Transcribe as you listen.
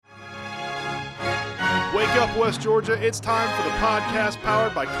Wake up, West Georgia. It's time for the podcast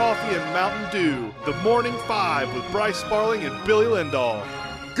powered by Coffee and Mountain Dew. The Morning Five with Bryce Sparling and Billy Lindahl.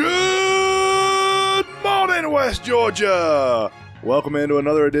 Good morning, West Georgia. Welcome into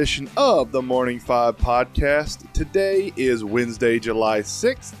another edition of the Morning Five podcast. Today is Wednesday, July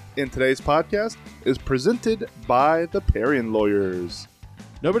 6th, and today's podcast is presented by the Parian Lawyers.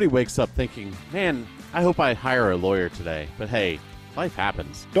 Nobody wakes up thinking, man, I hope I hire a lawyer today. But hey, life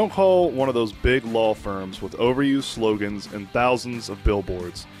happens. Don't call one of those big law firms with overused slogans and thousands of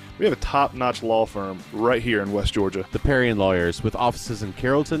billboards. We have a top-notch law firm right here in West Georgia. The Parian Lawyers, with offices in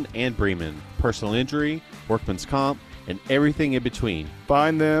Carrollton and Bremen, personal injury, workman's comp, and everything in between.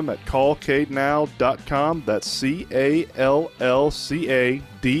 Find them at callcadenow.com. That's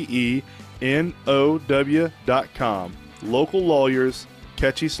CALLCADENOW.com. Local lawyers,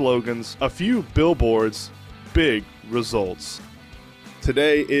 catchy slogans, a few billboards, big results.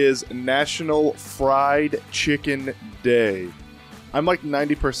 Today is National Fried Chicken Day. I'm like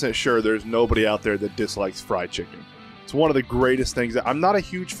 90% sure there's nobody out there that dislikes fried chicken. It's one of the greatest things. I'm not a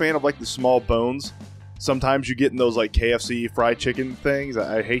huge fan of like the small bones. Sometimes you get in those like KFC fried chicken things.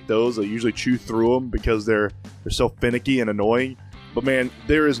 I hate those. I usually chew through them because they're so finicky and annoying. But man,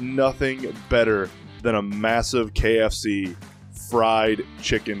 there is nothing better than a massive KFC fried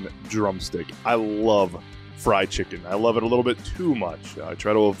chicken drumstick. I love fried chicken. I love it a little bit too much. I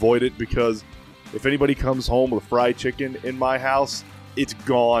try to avoid it because if anybody comes home with fried chicken in my house, it's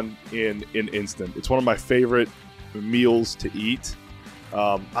gone in an instant. It's one of my favorite meals to eat.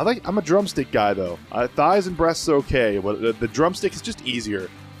 I'm a drumstick guy though. Thighs and breasts are okay, but the drumstick is just easier.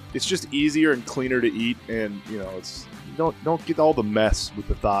 It's just easier and cleaner to eat, and you know, don't get all the mess with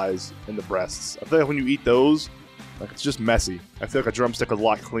the thighs and the breasts. I feel like when you eat those, like it's just messy. I feel like a drumstick is a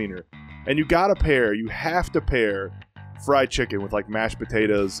lot cleaner. And you have to pair fried chicken with like mashed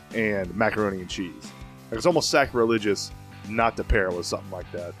potatoes and macaroni and cheese. Like it's almost sacrilegious not to pair with something like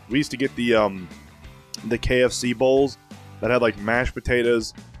that. We used to get the KFC bowls that had like mashed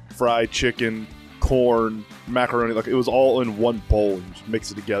potatoes, fried chicken, corn, macaroni. Like it was all in one bowl and just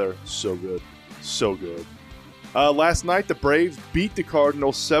mix it together. So good. So good. Last night, the Braves beat the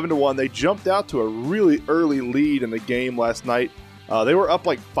Cardinals 7-1. They jumped out to a really early lead in the game last night. They were up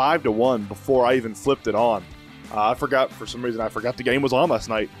like 5-1 before I even flipped it on. For some reason, I forgot the game was on last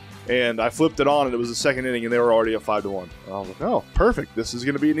night. And I flipped it on, and it was the second inning, and they were already up 5-1. I was like, oh, perfect. This is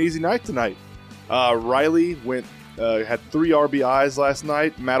going to be an easy night tonight. Riley had 3 RBIs last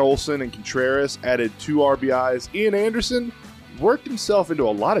night. Matt Olson and Contreras added 2 RBIs. Ian Anderson worked himself into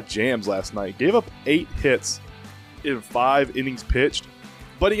a lot of jams last night. Gave up 8 hits in 5 innings pitched,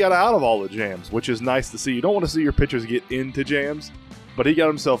 but he got out of all the jams, which is nice to see. You don't want to see your pitchers get into jams, but he got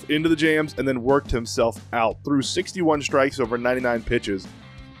himself into the jams and then worked himself out through 61 strikes over 99 pitches,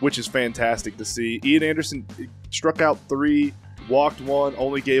 which is fantastic to see. Ian Anderson struck out 3, walked 1,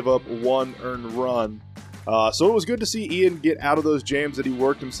 only gave up 1 earned run. So it was good to see Ian get out of those jams that he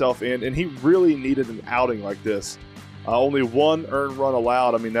worked himself in, and he really needed an outing like this. Only 1 earned run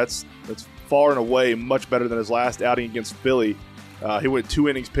allowed. I mean, that's far and away much better than his last outing against Philly. He went 2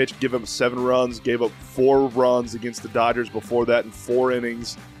 innings pitched, gave up 7 runs, gave up 4 runs against the Dodgers before that in 4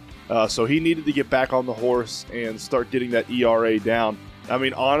 innings. So he needed to get back on the horse and start getting that ERA down. I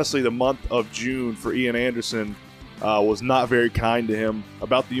mean, honestly, the month of June for Ian Anderson was not very kind to him.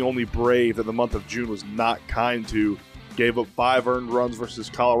 About the only Brave that the month of June was not kind to. Gave up 5 earned runs versus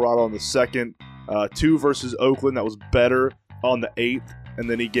Colorado on the 2nd, 2 versus Oakland, that was better, on the 8th, and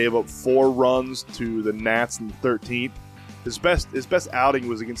then he gave up 4 runs to the Nats in the 13th. His best outing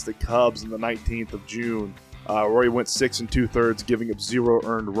was against the Cubs on the 19th of June, where he went 6 2/3, giving up 0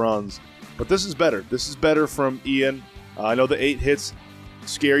 earned runs. But this is better. This is better from Ian. I know the 8 hits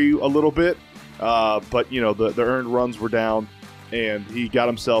scare you a little bit, but you know the earned runs were down, and he got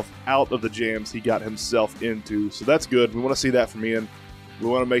himself out of the jams he got himself into. So that's good. We want to see that from Ian. We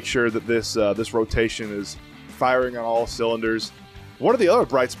want to make sure that this rotation is firing on all cylinders. One of the other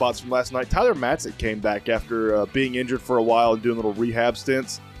bright spots from last night, Tyler Matzik came back after being injured for a while and doing little rehab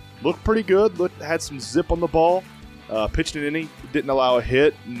stints. Looked pretty good. Had some zip on the ball. Pitched an inning. Didn't allow a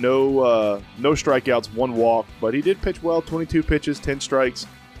hit. No strikeouts, 1 walk. But he did pitch well. 22 pitches, 10 strikes.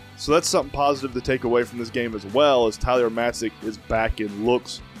 So that's something positive to take away from this game as well, as Tyler Matzik is back and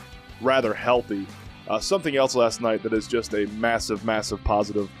looks rather healthy. Something else last night that is just a massive, massive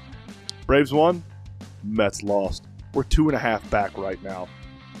positive. Braves won. Mets lost. We're 2.5 back right now.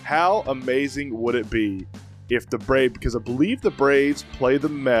 How amazing would it be if the Braves, because I believe the Braves play the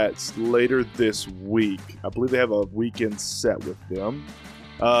Mets later this week. I believe they have a weekend set with them.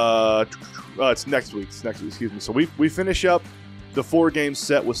 It's next week. Excuse me. So we finish up the 4-game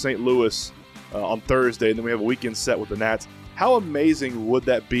set with St. Louis on Thursday, and then we have a weekend set with the Nats. How amazing would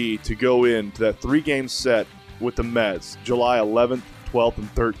that be to go into that 3-game set with the Mets, July 11th, 12th,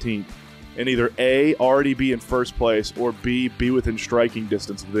 and 13th, and either A, already be in first place, or B, be within striking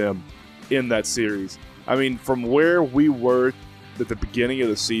distance of them in that series? I mean, from where we were at the beginning of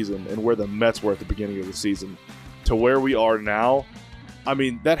the season and where the Mets were at the beginning of the season to where we are now, I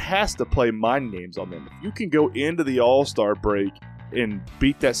mean, that has to play mind games on them. If you can go into the All-Star break and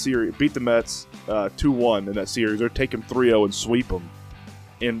beat that series, beat the Mets 2-1 in that series, or take them 3-0 and sweep them,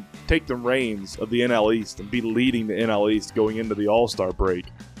 and take the reins of the NL East and be leading the NL East going into the All-Star break,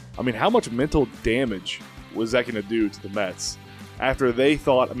 I mean, how much mental damage was that going to do to the Mets? After they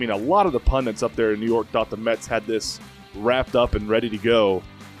thought, I mean, a lot of the pundits up there in New York thought the Mets had this wrapped up and ready to go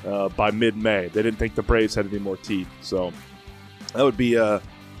by mid-May. They didn't think the Braves had any more teeth. So that would be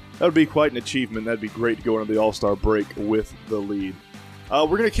quite an achievement. That'd be great to go into the All-Star break with the lead.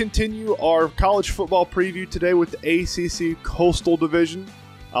 We're going to continue our college football preview today with the ACC Coastal Division.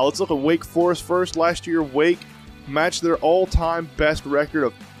 Let's look at Wake Forest first. Last year, Wake matched their all-time best record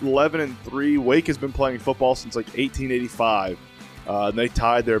of 11-3. Wake has been playing football since like 1885. And they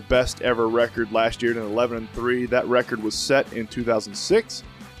tied their best ever record last year at 11-3. That record was set in 2006.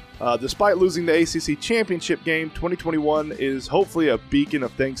 Despite losing the ACC championship game, 2021 is hopefully a beacon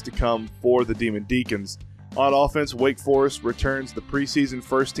of things to come for the Demon Deacons. On offense, Wake Forest returns the preseason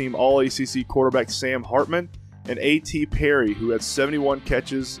first-team All-ACC quarterback Sam Hartman and A.T. Perry, who had 71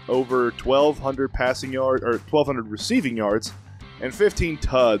 catches, over 1,200 passing yards or 1,200 receiving yards, and 15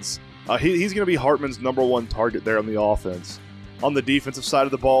 tuds. He's going to be Hartman's number one target there on the offense. On the defensive side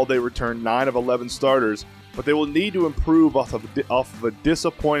of the ball, they return 9 of 11 starters, but they will need to improve off of a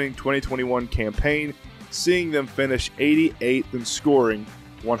disappointing 2021 campaign, seeing them finish 88th in scoring,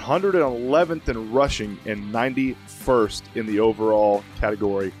 111th in rushing, and 91st in the overall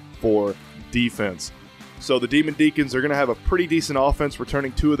category for defense. So the Demon Deacons are going to have a pretty decent offense,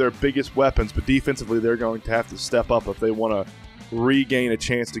 returning 2 of their biggest weapons, but defensively they're going to have to step up if they want to regain a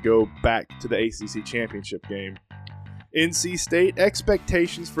chance to go back to the ACC championship game. NC State,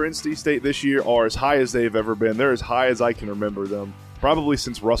 expectations for NC State this year are as high as they've ever been. They're as high as I can remember them, probably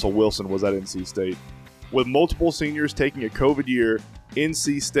since Russell Wilson was at NC State. With multiple seniors taking a COVID year,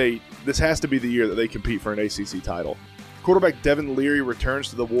 NC State, this has to be the year that they compete for an ACC title. Quarterback Devin Leary returns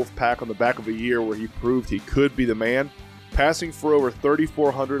to the Wolfpack on the back of a year where he proved he could be the man, passing for over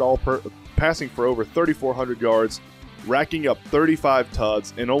 3,400 yards, racking up 35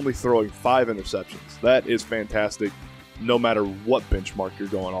 tuds, and only throwing 5 interceptions. That is fantastic, no matter what benchmark you're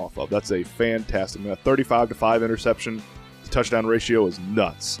going off of. That's a fantastic. That 35-5 interception to touchdown ratio is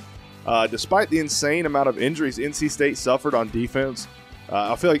nuts. Despite the insane amount of injuries NC State suffered on defense,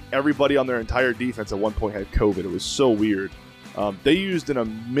 I feel like everybody on their entire defense at one point had COVID. It was so weird. They used an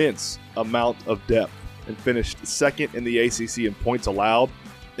immense amount of depth and finished second in the ACC in points allowed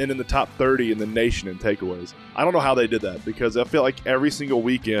and in the top 30 in the nation in takeaways. I don't know how they did that, because I feel like every single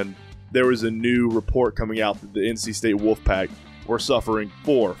weekend there was a new report coming out that the NC State Wolfpack were suffering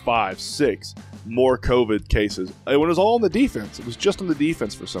 4, 5, 6 more COVID cases. It was all on the defense. It was just on the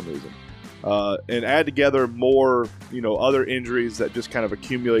defense for some reason. And add together more, other injuries that just kind of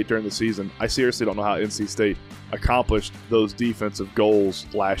accumulate during the season. I seriously don't know how NC State accomplished those defensive goals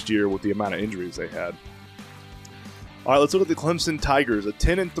last year with the amount of injuries they had. All right, let's look at the Clemson Tigers. A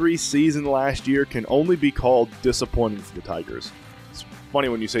 10-3 season last year can only be called disappointing for the Tigers. It's funny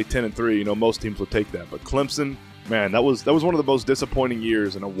when you say 10-3, most teams would take that. But Clemson, man, that was one of the most disappointing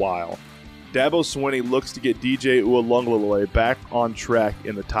years in a while. Dabo Swinney looks to get DJ Uiagalelei back on track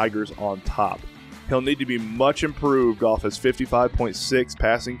and the Tigers on top. He'll need to be much improved off his 55.6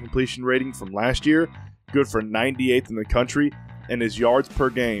 passing completion rating from last year, good for 98th in the country, and his yards per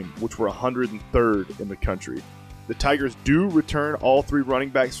game, which were 103rd in the country. The Tigers do return all 3 running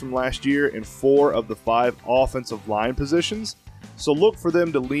backs from last year and 4 of the 5 offensive line positions, so look for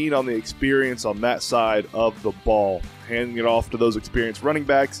them to lean on the experience on that side of the ball, handing it off to those experienced running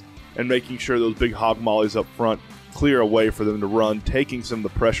backs and making sure those big hog mollies up front clear a way for them to run, taking some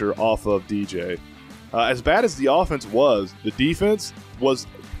of the pressure off of DJ. As bad as the offense was, the defense was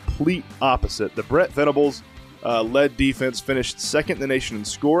complete opposite. The Brett Venables led defense finished 2nd in the nation in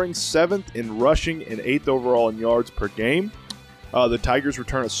scoring, 7th in rushing, and 8th overall in yards per game. The Tigers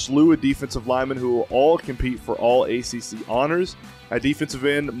return a slew of defensive linemen who will all compete for all ACC honors. At defensive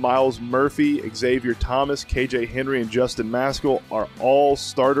end, Miles Murphy, Xavier Thomas, KJ Henry, and Justin Maskell are all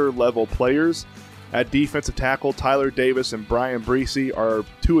starter-level players. At defensive tackle, Tyler Davis and Brian Bryce are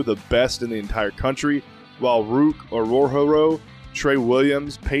 2 of the best in the entire country, while Rook Ororhoro, Trey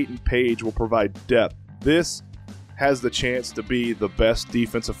Williams, Peyton Page will provide depth. This has the chance to be the best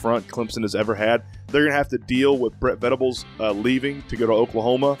defensive front Clemson has ever had. They're going to have to deal with Brett Venables leaving to go to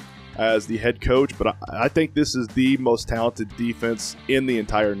Oklahoma as the head coach, but I think this is the most talented defense in the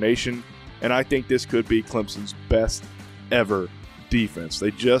entire nation, and I think this could be Clemson's best ever defense.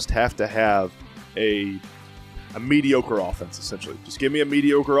 They just have to have a mediocre offense, essentially. Just give me a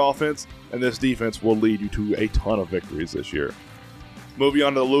mediocre offense, and this defense will lead you to a ton of victories this year. Moving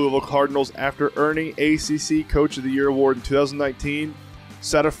on to the Louisville Cardinals, after earning ACC Coach of the Year award in 2019,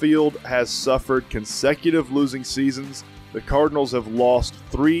 Satterfield has suffered consecutive losing seasons. The Cardinals have lost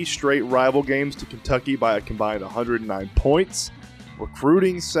 3 straight rival games to Kentucky by a combined 109 points.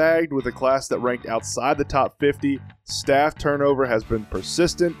 Recruiting sagged with a class that ranked outside the top 50. Staff turnover has been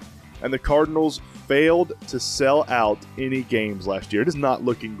persistent, and the Cardinals failed to sell out any games last year. It is not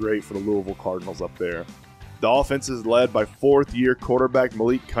looking great for the Louisville Cardinals up there. The offense is led by fourth-year quarterback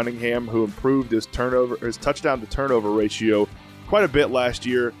Malik Cunningham, who improved his touchdown-to-turnover ratio quite a bit last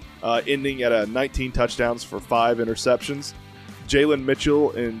year, ending at 19 touchdowns for 5 interceptions. Jalen Mitchell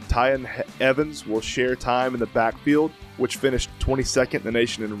and Tyon Evans will share time in the backfield, which finished 22nd in the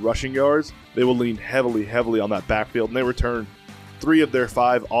nation in rushing yards. They will lean heavily on that backfield, and they return 3 of their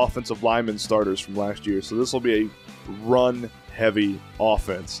 5 offensive lineman starters from last year. So this will be a run-heavy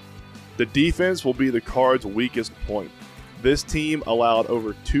offense. The defense will be the Cards' weakest point. This team allowed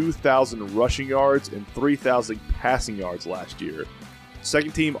over 2,000 rushing yards and 3,000 passing yards last year.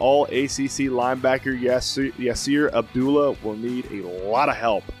 Second team All-ACC linebacker Yasir Abdullah will need a lot of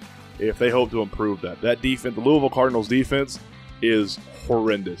help if they hope to improve that. That defense, the Louisville Cardinals defense, is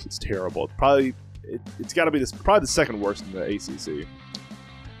horrendous. It's terrible. It's got to be probably the second worst in the ACC.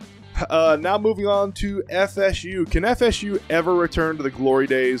 Now moving on to FSU. Can FSU ever return to the glory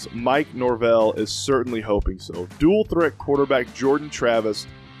days? Mike Norvell is certainly hoping so. Dual threat quarterback Jordan Travis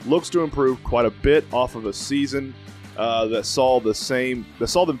looks to improve quite a bit off of a season that saw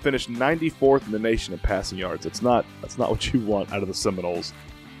them finish 94th in the nation in passing yards. That's not what you want out of the Seminoles.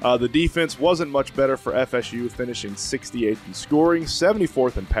 The defense wasn't much better for FSU, finishing 68th in scoring,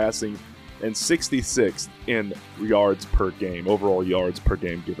 74th in passing, and 66th in yards per game, overall yards per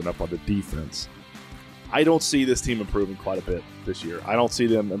game given up on the defense. I don't see this team improving quite a bit this year. I don't see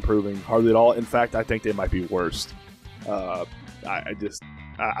them improving hardly at all. In fact, I think they might be worst. I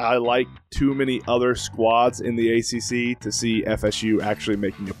like too many other squads in the ACC to see FSU actually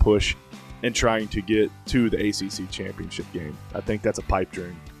making a push and trying to get to the ACC championship game. I think that's a pipe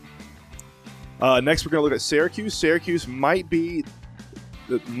dream. Next, we're going to look at Syracuse. Syracuse might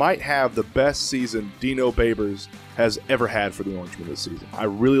have the best season Dino Babers has ever had for the Orangemen this season. I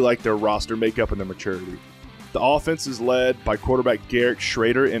really like their roster makeup and their maturity. The offense is led by quarterback Garrett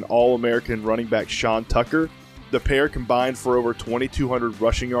Schrader and All-American running back Sean Tucker. The pair combined for over 2,200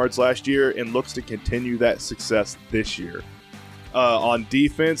 rushing yards last year and looks to continue that success this year. On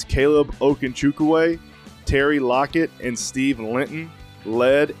defense, Caleb Okunchukwu, Terry Lockett, and Steve Linton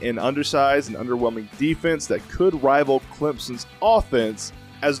led an undersized and underwhelming defense that could rival Clemson's offense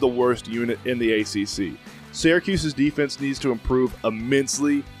as the worst unit in the ACC. Syracuse's defense needs to improve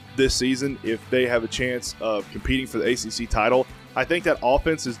immensely this season if they have a chance of competing for the ACC title. I think that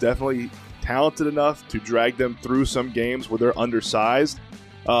offense is definitely talented enough to drag them through some games where they're undersized,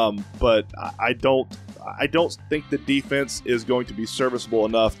 but I don't think the defense is going to be serviceable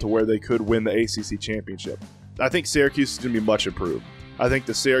enough to where they could win the ACC championship. I think Syracuse is going to be much improved. I think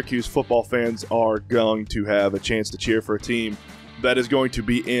the Syracuse football fans are going to have a chance to cheer for a team that is going to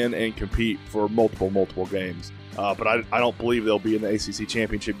be in and compete for multiple games. But I don't believe they'll be in the ACC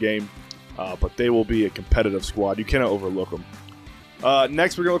championship game, but they will be a competitive squad. You cannot overlook them.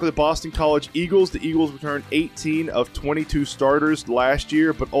 Next, we're going to look at the Boston College Eagles. The Eagles returned 18 of 22 starters last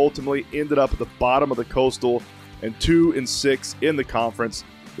year, but ultimately ended up at the bottom of the Coastal and 2-6 in the conference.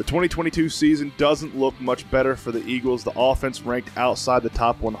 The 2022 season doesn't look much better for the Eagles. The offense ranked outside the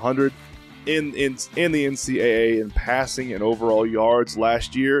top 100 in the NCAA in passing and overall yards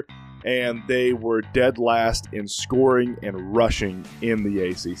last year, and they were dead last in scoring and rushing in the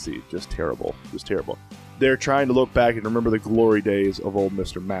ACC. Just terrible. They're trying to look back and remember the glory days of old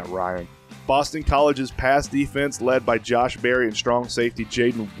Mr. Matt Ryan. Boston College's pass defense, led by Josh Berry and strong safety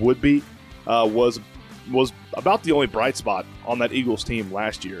Jaden Woodby, was about the only bright spot on that Eagles team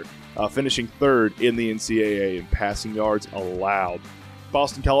last year, finishing third in the NCAA in passing yards allowed.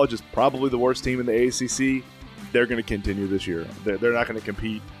 Boston College is probably the worst team in the ACC. They're going to continue this year. They're not going to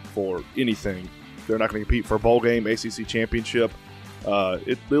compete for anything. They're not going to compete for a bowl game, ACC championship.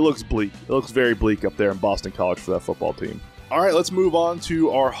 It looks bleak. It looks very bleak up there in Boston College for that football team. All right, let's move on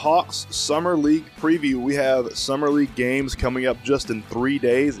to our Hawks Summer League preview. We have Summer League games coming up just in 3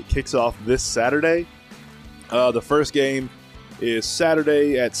 days. It kicks off this Saturday. The first game is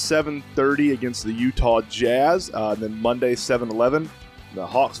Saturday at 7:30 against the Utah Jazz. Then Monday, 7-11, the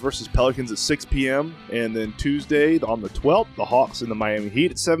Hawks versus Pelicans at 6 p.m. And then Tuesday, on the 12th, the Hawks and the Miami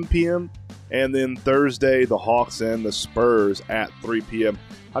Heat at 7 p.m. And then Thursday, the Hawks and the Spurs at 3 p.m.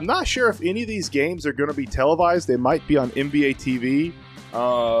 I'm not sure if any of these games are going to be televised. They might be on NBA TV.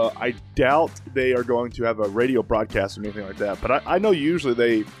 I doubt they are going to have a radio broadcast or anything like that. But I know usually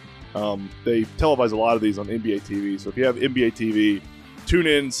they televise a lot of these on NBA TV. So if you have NBA TV, tune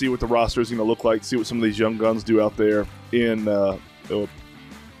in and see what the roster is going to look like. See what some of these young guns do out there in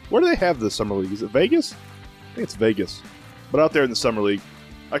where do they have the summer league? Is it Vegas? I think it's Vegas. But out there in the summer league.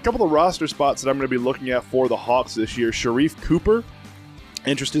 A couple of roster spots that I'm going to be looking at for the Hawks this year. Sharif Cooper.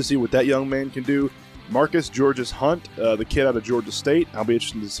 Interested to see what that young man can do. Marcus Georges-Hunt, the kid out of Georgia State. I'll be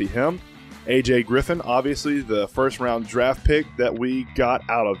interested to see him. A.J. Griffin, obviously the first-round draft pick that we got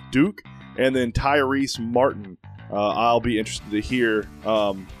out of Duke. And then Tyrese Martin. I'll be interested to hear,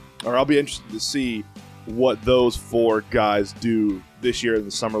 or I'll be interested to see what those four guys do this year in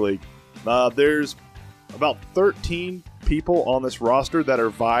the Summer League. There's about 13 people on this roster that are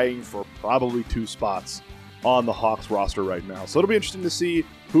vying for probably 2 spots on the Hawks roster right now. So it'll be interesting to see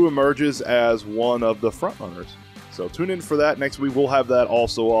who emerges as one of the frontrunners. So tune in for that. Next week we'll have that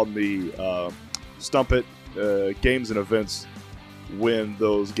also on the Stump It games and events when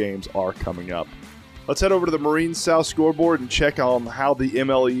those games are coming up. Let's head over to the Marine South Scoreboard and check on how the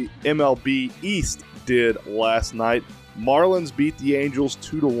MLB East did last night. Marlins beat the Angels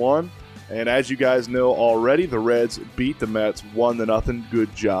 2-1. And as you guys know already, the Reds beat the Mets 1-0.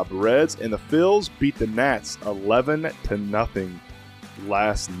 Good job, Reds. And the Phils beat the Nats 11-0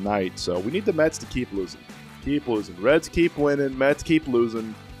 last night. So we need the Mets to keep losing. Keep losing. Reds keep winning. Mets keep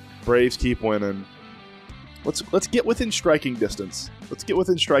losing. Braves keep winning. Let's get within striking distance. Let's get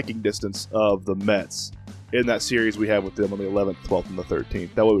within striking distance of the Mets in that series we have with them on the 11th, 12th, and the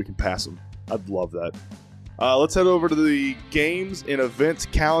 13th. That way we can pass them. I'd love that. Let's head over to the games and events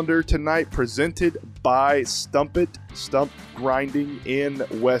calendar tonight, presented by Stump Grinding in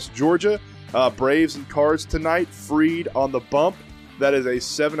West Georgia. Braves and Cards tonight, Freed on the bump. That is a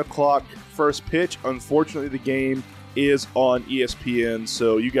 7 o'clock first pitch. Unfortunately, the game is on ESPN,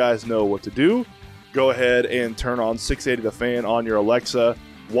 so you guys know what to do. Go ahead and turn on 680 The Fan on your Alexa.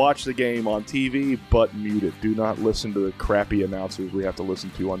 Watch the game on TV, but mute it. Do not listen to the crappy announcers we have to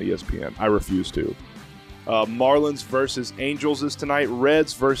listen to on ESPN. I refuse to. Marlins versus Angels is tonight.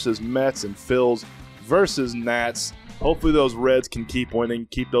 Reds versus Mets, and Phils versus Nats. Hopefully those Reds can keep winning,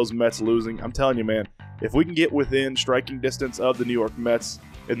 keep those Mets losing. I'm telling you, man, if we can get within striking distance of the New York Mets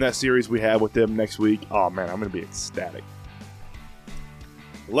in that series we have with them next week, oh man, I'm going to be ecstatic.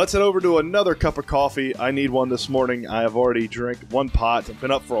 Let's head over to another cup of coffee. I need one this morning. I have already drank 1 pot. I've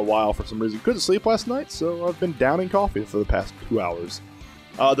been up for a while for some reason. Couldn't sleep last night, so I've been downing coffee for the past 2 hours.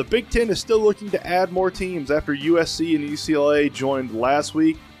 The Big Ten is still looking to add more teams after USC and UCLA joined last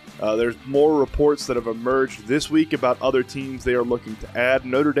week. There's more reports that have emerged this week about other teams they are looking to add.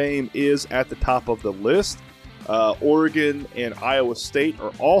 Notre Dame is at the top of the list. Oregon and Iowa State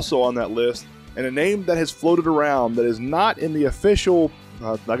are also on that list. And a name that has floated around that is not in the official,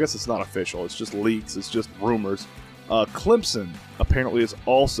 I guess it's not official, it's just leaks, it's just rumors. Clemson apparently is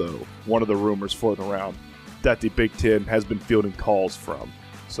also one of the rumors floating around that the Big Ten has been fielding calls from.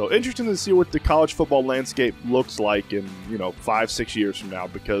 So interesting to see what the college football landscape looks like in 5-6 years from now,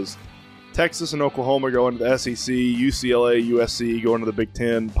 because Texas and Oklahoma go into the SEC, UCLA, USC go into the Big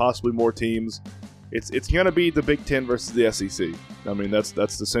Ten, possibly more teams. It's going to be the Big Ten versus the SEC. I mean, that's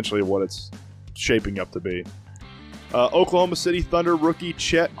essentially what it's shaping up to be. Oklahoma City Thunder rookie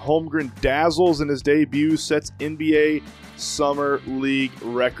Chet Holmgren dazzles in his debut, sets NBA Summer League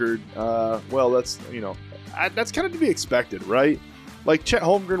record. That's kind of to be expected, right? Like, Chet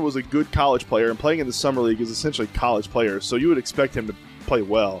Holmgren was a good college player, and playing in the Summer League is essentially college players, so you would expect him to play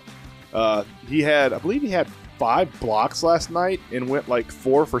well. I believe he had 5 blocks last night and went like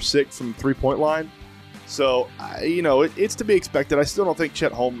 4 for 6 from the three-point line. So, it's to be expected. I still don't think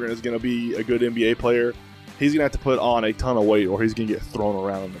Chet Holmgren is going to be a good NBA player. He's going to have to put on a ton of weight or he's going to get thrown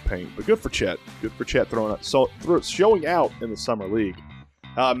around in the paint. But good for Chet. Good for Chet showing out in the Summer League.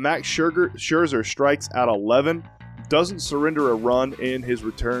 Max Scherzer strikes out 11. Doesn't surrender a run in his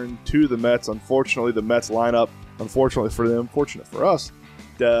return to the Mets. Unfortunately, the Mets lineup, unfortunately for them, fortunate for us,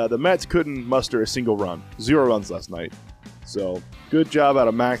 the Mets couldn't muster a single run. 0 runs last night. So, good job out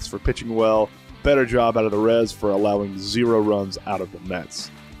of Max for pitching well. Better job out of the Reds for allowing 0 runs out of the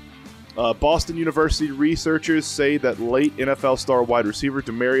Mets. Boston University researchers say that late NFL star wide receiver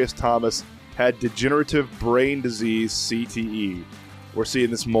Demaryius Thomas had degenerative brain disease, CTE. we're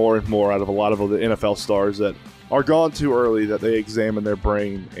seeing this more and more out of a lot of the NFL stars that are gone too early, that they examine their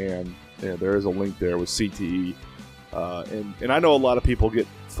brain, and there is a link there with CTE. And I know a lot of people get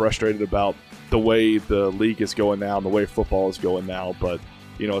frustrated about the way the league is going now and the way football is going now, but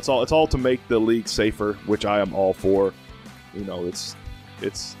it's all to make the league safer, which I am all for. You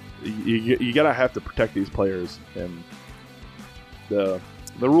gotta have to protect these players, and the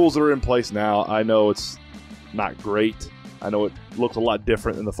rules that are in place now, I know it's not great. I know it looks a lot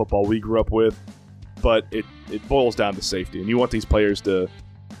different than the football we grew up with, but it boils down to safety, and you want these players to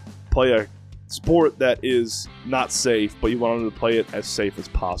play a sport that is not safe, but you want them to play it as safe as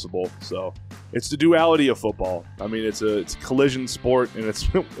possible. So it's the duality of football. I mean, it's a collision sport, and it's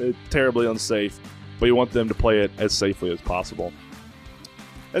terribly unsafe, but you want them to play it as safely as possible.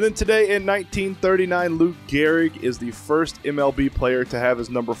 And then today in 1939, Lou Gehrig is the first MLB player to have his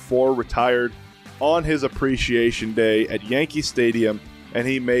number 4 retired on his appreciation day at Yankee Stadium, and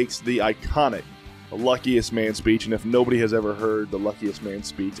he makes the iconic Luckiest Man speech. And if nobody has ever heard the Luckiest Man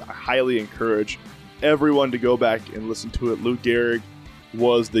speech, I highly encourage everyone to go back and listen to it. Lou Gehrig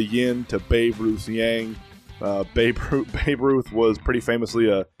was the yin to Babe Ruth's yang. Babe Ruth was pretty famously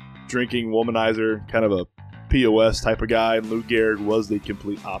a drinking womanizer, kind of a POS type of guy, and Lou Gehrig was the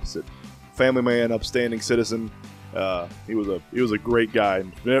complete opposite. Family man, upstanding citizen. He was a great guy.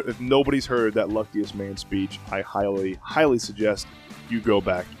 And if nobody's heard that Luckiest Man speech, I highly suggest you go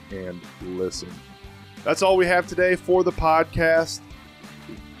back and listen. That's all we have today for the podcast.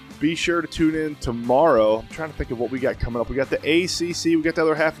 Be sure to tune in tomorrow. I'm trying to think of what we got coming up. We got the ACC. We got the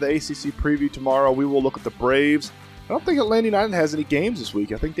other half of the ACC preview tomorrow. We will look at the Braves. I don't think Atlanta United has any games this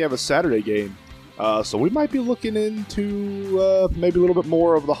week. I think they have a Saturday game. So we might be looking into maybe a little bit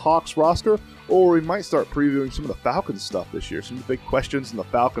more of the Hawks roster, or we might start previewing some of the Falcons stuff this year, some of the big questions in the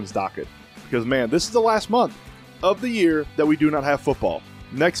Falcons docket. Because, man, this is the last month of the year that we do not have football.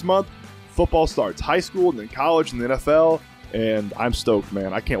 Next month, football starts. High school and then college and the NFL, and I'm stoked,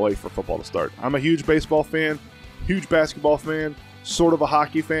 man. I can't wait for football to start. I'm a huge baseball fan, huge basketball fan, sort of a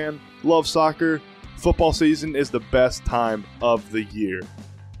hockey fan, love soccer. Football season is the best time of the year.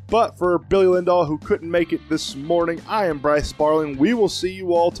 But for Billy Lindahl, who couldn't make it this morning, I am Bryce Sparling. We will see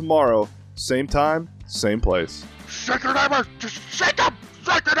you all tomorrow. Same time, same place. Shake your neighbors! Just shake them!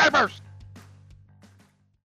 Shake your neighbors!